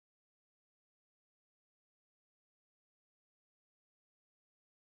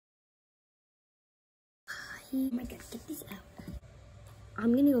Oh my god, get these out.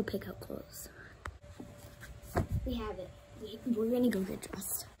 I'm gonna go pick out clothes. We have it. We're gonna go get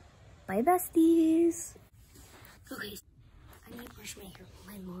dressed. Bye, besties. Okay, I need to brush my hair.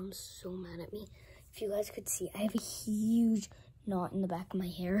 My mom's so mad at me. If you guys could see, I have a huge knot in the back of my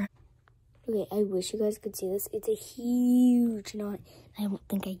hair. Okay, I wish you guys could see this. It's a huge knot. I don't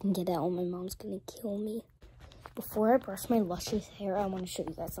think I can get it out. My mom's gonna kill me. Before I brush my luscious hair, I want to show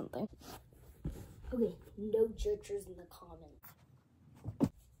you guys something. Okay, no judges in the comments.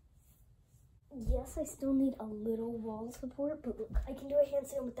 Yes, I still need a little wall support, but look, I can do a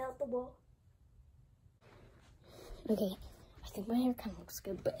handstand without the wall. Okay, I think my hair kind of looks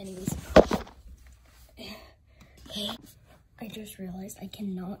good, but anyways. Okay, I just realized I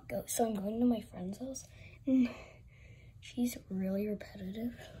cannot go. So I'm going to my friend's house, and she's really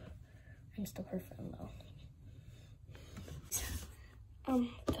repetitive. I'm still her friend though.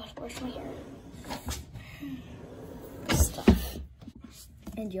 Gotta brush my hair. Stuff.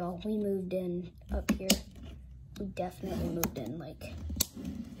 And y'all, we moved in up here. We definitely moved in, like,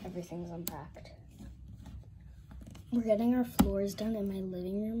 everything's unpacked. We're getting our floors done in my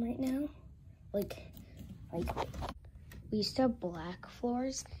living room right now. Like, we used to have black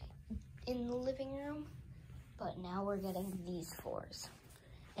floors in the living room, but now we're getting these floors.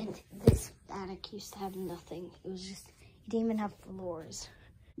 And this attic used to have nothing. It was just, it didn't even have floors.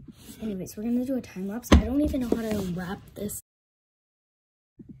 Anyways, we're gonna do a time lapse. I don't even know how to wrap this.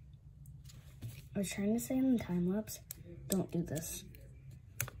 I was trying to say in the time lapse, don't do this.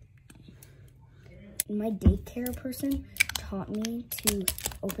 My daycare person taught me to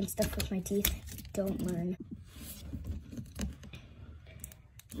open stuff with my teeth. Don't learn.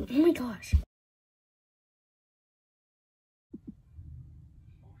 Oh my gosh.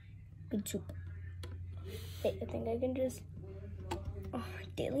 Good soup. Hey, I think I can just,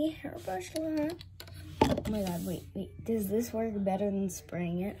 daily hairbrush that. Oh my god, wait. Does this work better than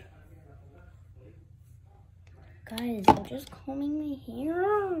spraying it? Guys, I'm just combing my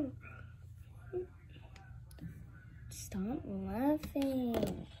hair. Stop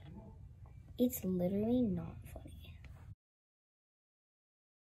laughing. It's literally not funny.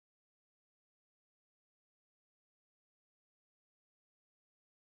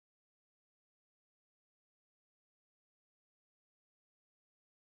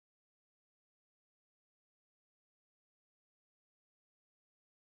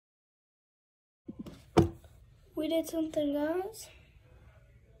 We did something, guys.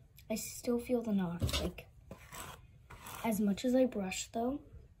 I still feel the knot. Like, as much as I brush, though,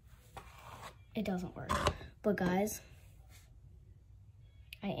 it doesn't work. But guys,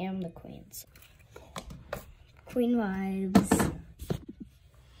 I am the queen. So. Queen vibes.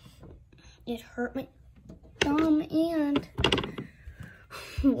 It hurt my thumb, and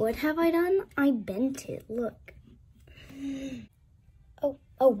what have I done? I bent it. Look. Oh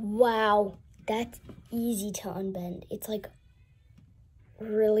wow. That's easy to unbend. It's like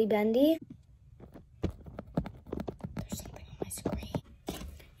really bendy. There's something on my screen.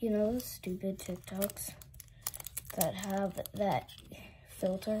 You know those stupid TikToks that have that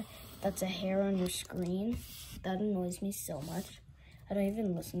filter that's a hair on your screen? That annoys me so much. I don't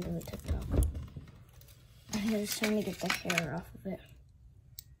even listen to the TikTok. I'm just trying to get the hair off of it.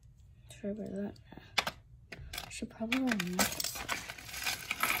 Sorry about that. I should probably remove this.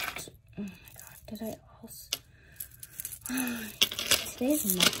 Oh my god, did I also?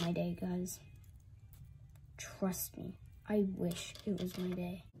 Today's not my day, guys. Trust me. I wish it was my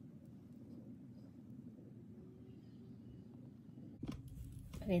day.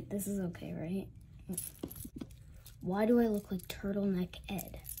 Okay, this is okay, right? Why do I look like Turtleneck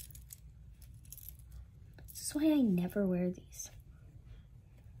Ed? This is why I never wear these.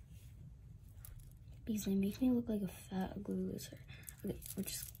 Because they make me look like a fat glue loser. Okay, which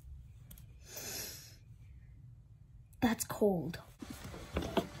is... That's cold.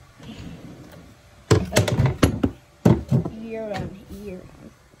 Year round.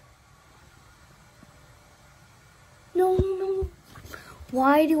 No.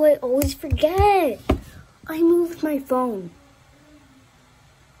 Why do I always forget? I moved my phone.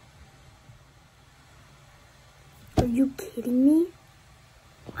 Are you kidding me?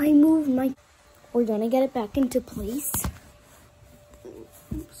 I moved my... We're gonna get it back into place.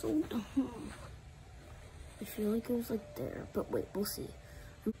 I'm so dumb. I feel like it was like there, but wait, we'll see.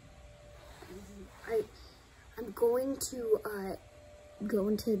 I'm going to go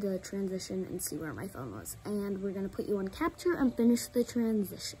into the transition and see where my phone was. And we're gonna put you on capture and finish the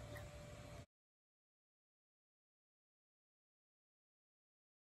transition.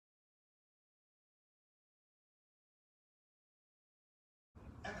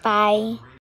 Bye.